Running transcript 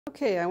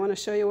Okay, I want to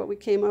show you what we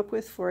came up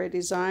with for a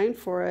design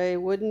for a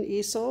wooden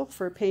easel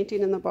for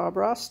painting in the Bob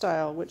Ross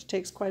style, which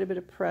takes quite a bit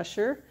of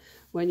pressure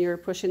when you're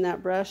pushing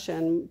that brush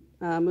and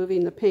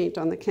moving the paint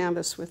on the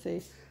canvas with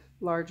a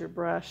larger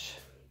brush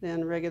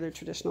than regular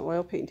traditional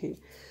oil painting.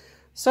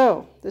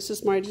 So this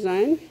is my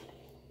design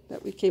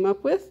that we came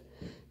up with.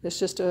 It's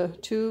just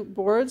two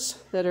boards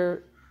that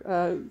are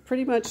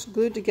pretty much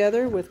glued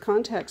together with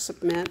contact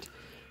cement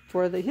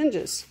for the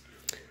hinges.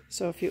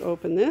 So if you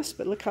open this,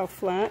 but look how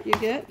flat you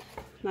get.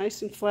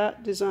 Nice and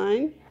flat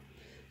design.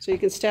 So you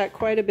can stack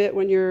quite a bit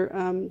when you're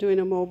doing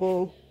a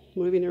mobile,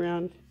 moving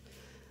around,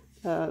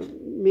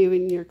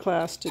 moving your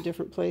class to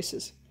different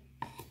places.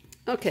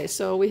 Okay,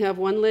 so we have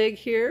one leg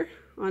here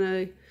on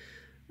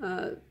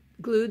a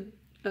glued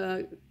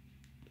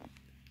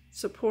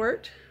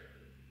support,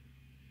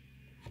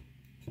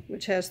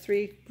 which has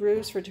 3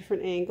 grooves for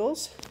different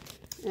angles.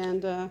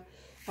 And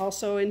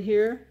also in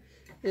here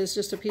is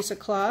just a piece of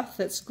cloth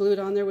that's glued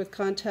on there with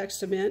contact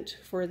cement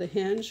for the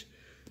hinge,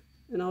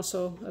 and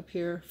also up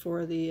here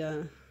for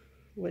the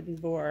wooden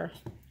bore.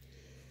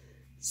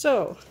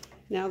 So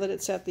now that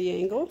it's at the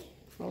angle,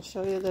 I'll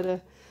show you that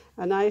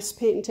a nice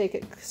paint and take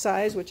it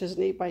size, which is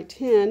an 8 by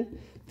 10,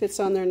 fits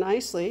on there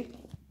nicely.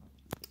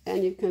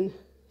 And you can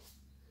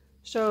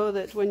show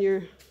that when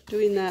you're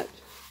doing that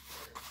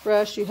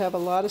brush, you have a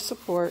lot of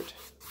support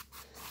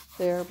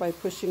there by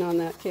pushing on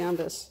that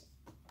canvas.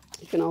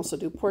 You can also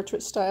do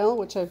portrait style,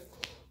 which I've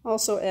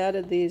also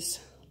added these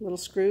little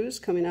screws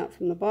coming out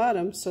from the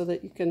bottom so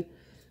that you can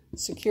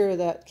secure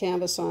that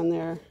canvas on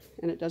there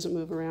and it doesn't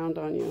move around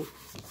on you.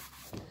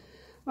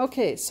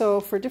 Okay, so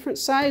for different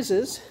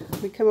sizes,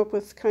 we come up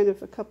with kind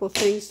of a couple of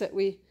things that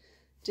we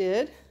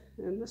did.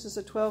 And this is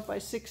a 12 by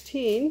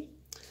 16.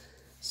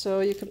 So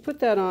you can put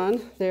that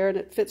on there and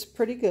it fits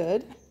pretty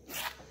good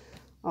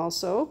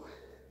also.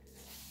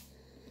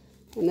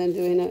 And then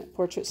doing it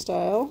portrait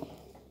style,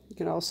 it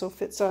can also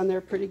fits on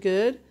there pretty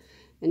good.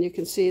 And you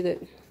can see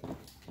that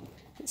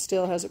it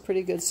still has a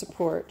pretty good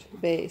support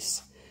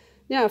base.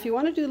 Now, if you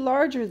want to do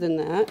larger than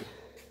that,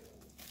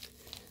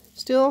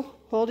 still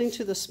holding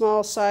to the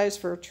small size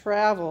for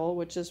travel,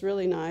 which is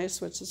really nice,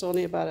 which is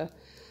only about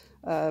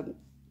a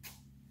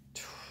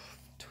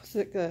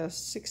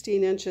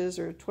 16 inches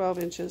or 12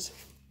 inches.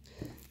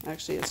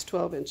 Actually, it's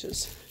 12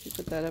 inches. If you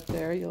put that up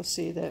there, you'll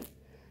see that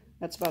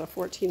that's about a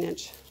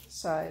 14-inch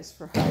size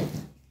for height.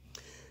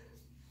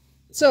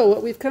 So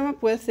what we've come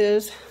up with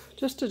is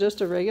just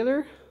a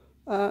regular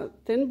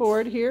thin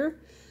board here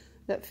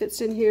that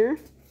fits in here.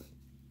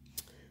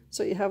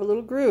 So you have a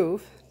little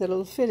groove that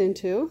it'll fit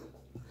into,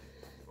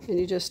 and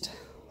you just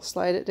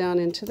slide it down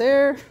into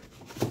there.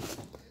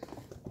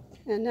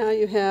 And now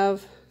you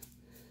have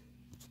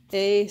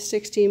a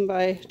 16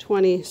 by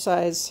 20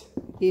 size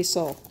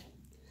easel.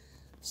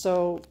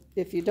 So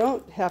if you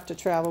don't have to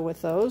travel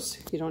with those,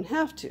 you don't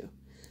have to.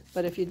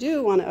 But if you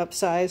do want to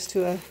upsize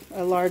to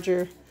a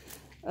larger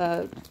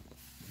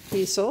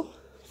easel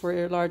for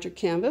your larger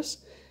canvas,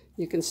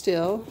 you can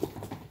still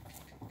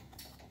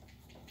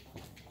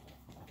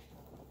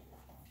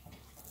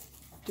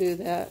do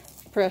that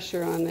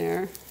pressure on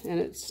there, and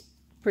it's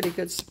pretty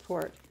good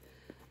support.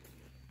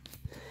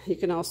 You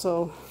can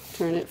also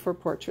turn it for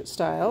portrait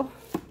style,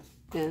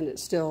 and it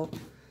still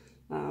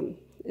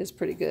is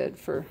pretty good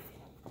for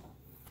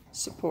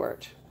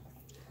support.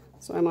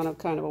 So I'm on a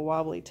kind of a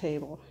wobbly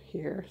table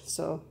here,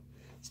 so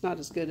it's not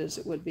as good as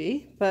it would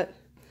be. But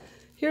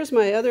here's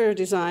my other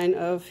design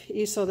of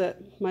easel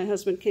that my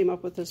husband came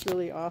up with, this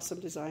really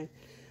awesome design.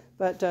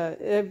 But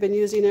I've been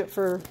using it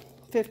for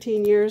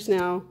 15 years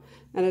now,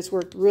 and it's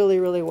worked really,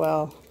 really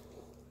well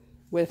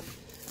with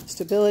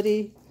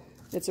stability.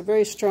 It's a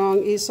very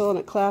strong easel, and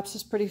it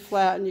collapses pretty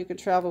flat, and you can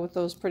travel with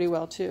those pretty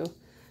well too.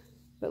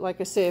 But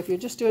like I say, if you're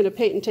just doing a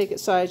paint and take it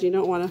size, you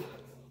don't want a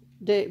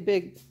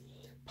big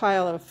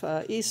pile of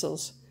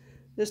easels,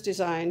 this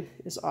design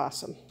is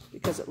awesome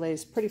because it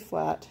lays pretty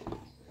flat,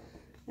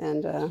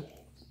 and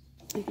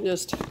you can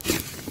just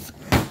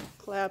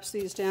collapse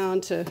these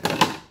down to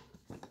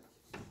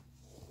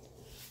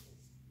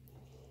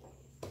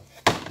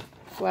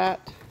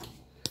flat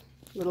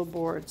little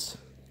boards.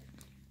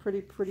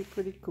 Pretty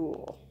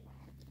cool.